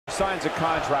signs a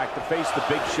contract to face the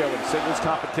Big Show in singles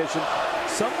competition,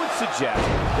 some would suggest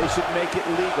they should make it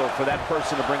legal for that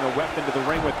person to bring a weapon to the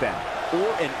ring with them, or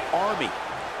an army.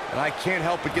 And I can't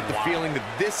help but get the feeling that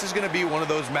this is going to be one of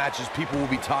those matches people will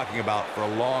be talking about for a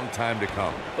long time to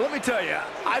come. Well, let me tell you,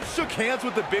 I've shook hands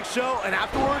with the Big Show, and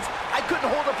afterwards, I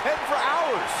couldn't hold a pen for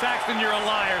hours. Saxton, you're a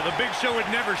liar. The Big Show would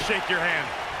never shake your hand.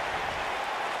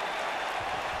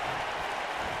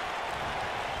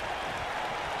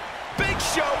 Big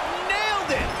Show nailed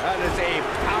it! That is a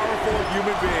powerful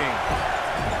human being.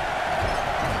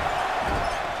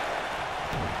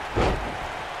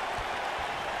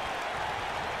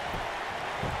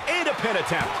 And a pin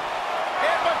attempt.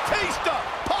 And Batista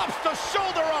pops the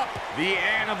shoulder up. The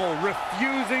animal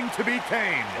refusing to be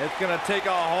tamed. It's going to take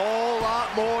a whole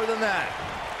lot more than that.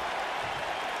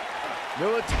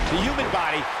 The human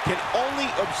body can only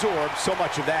absorb so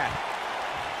much of that.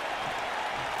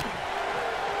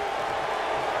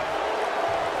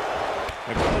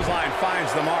 The clothesline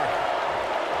finds the mark.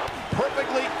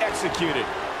 Perfectly executed.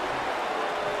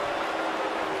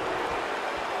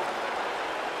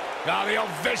 Now the old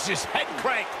vicious head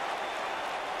crank.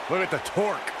 Look at the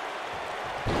torque.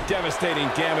 Devastating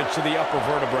damage to the upper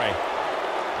vertebrae.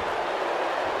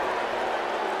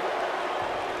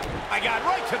 I got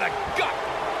right to the gut.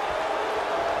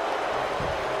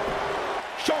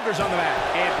 Shoulders on the mat.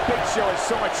 And Big Show has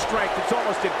so much strength, it's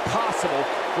almost impossible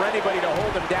for anybody to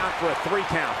hold him down for a 3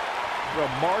 count.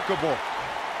 Remarkable.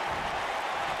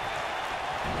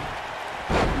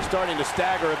 He's starting to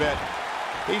stagger a bit.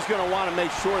 He's going to want to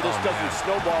make sure this doesn't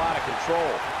snowball out of control.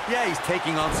 Yeah, he's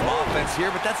taking on some offense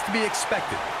here, but that's to be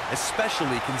expected,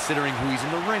 especially considering who he's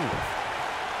in the ring with.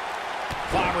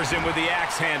 Clobbers him with the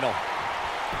axe handle.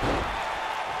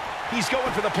 He's going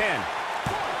for the pin.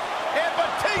 And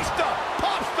Batista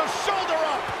pops the shoulder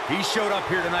up. He showed up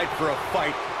here tonight for a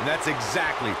fight, and that's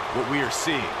exactly what we are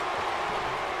seeing.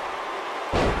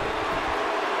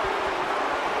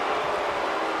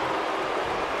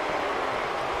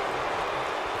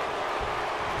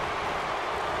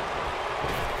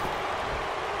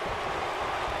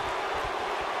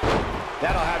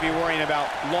 That'll have you worrying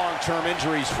about long-term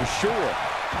injuries for sure.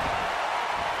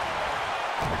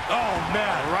 Oh,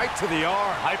 man, right to the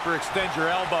arm. Hyperextend your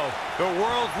elbow. The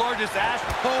world's largest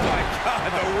athlete. Oh, my God,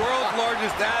 the world's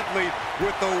largest athlete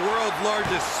with the world's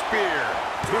largest spear.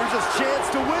 Here's his chance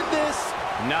to win this.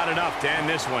 Not enough to end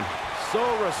this one. So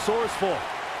resourceful.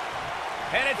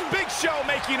 And it's Big Show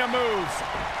making a move.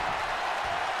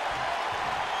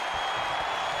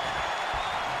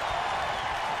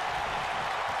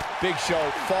 Big Show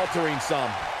faltering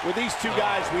some. With these two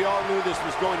guys, we all knew this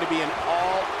was going to be an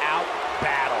all-out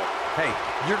battle. Hey,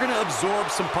 you're going to absorb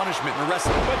some punishment in the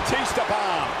wrestling. Batista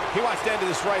bomb. He wants to end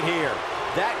this right here.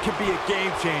 That could be a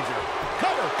game changer.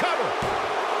 Cover, cover.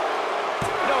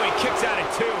 No, he kicks out at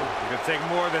 2. It could take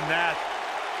more than that.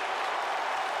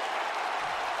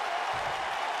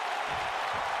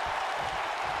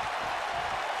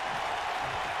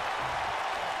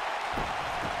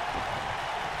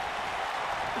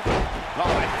 Oh,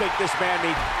 I think this man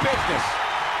means business.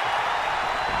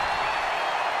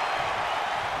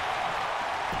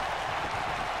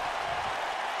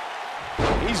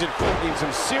 He's inflicting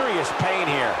some serious pain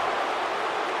here.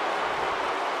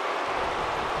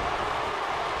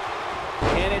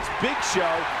 And it's Big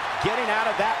Show getting out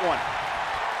of that one.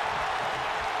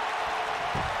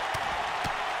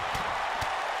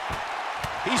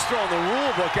 He's throwing the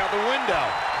rule book out the window.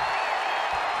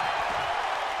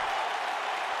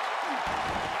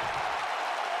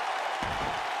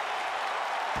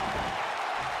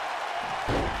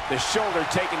 The shoulder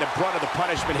taking the brunt of the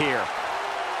punishment here.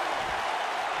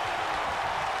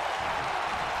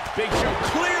 Big Show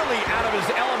clearly out of his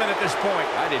element at this point.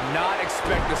 I did not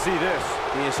expect to see this.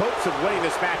 His hopes of winning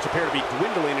this match appear to be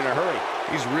dwindling in a hurry.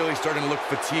 He's really starting to look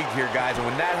fatigued here, guys, and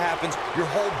when that happens, your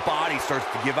whole body starts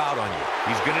to give out on you.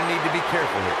 He's going to need to be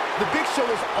careful here. The Big Show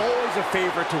is always a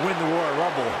favorite to win the Royal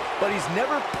Rumble, but he's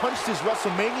never punched his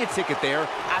WrestleMania ticket there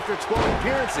after 12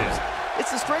 appearances.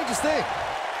 It's the strangest thing.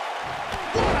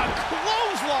 What a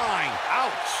clothesline!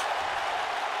 Ouch!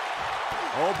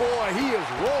 Oh boy, he is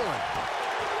rolling.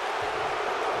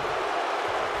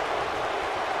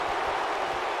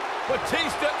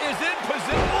 Batista is in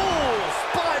position. Ooh,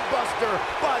 spine buster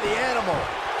by the animal.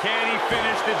 Can he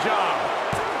finish the job?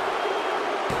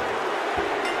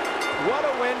 What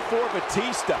a win for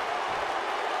Batista.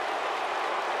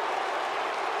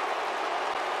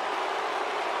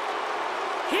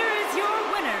 Here is your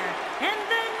winner and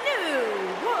the new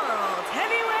World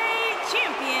Heavyweight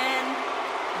Champion,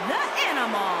 the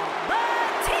Animal,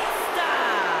 Batista.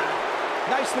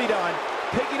 Nicely done.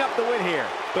 picking up the win here.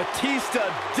 Batista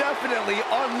definitely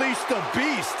unleashed the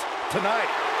beast tonight.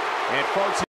 And folks,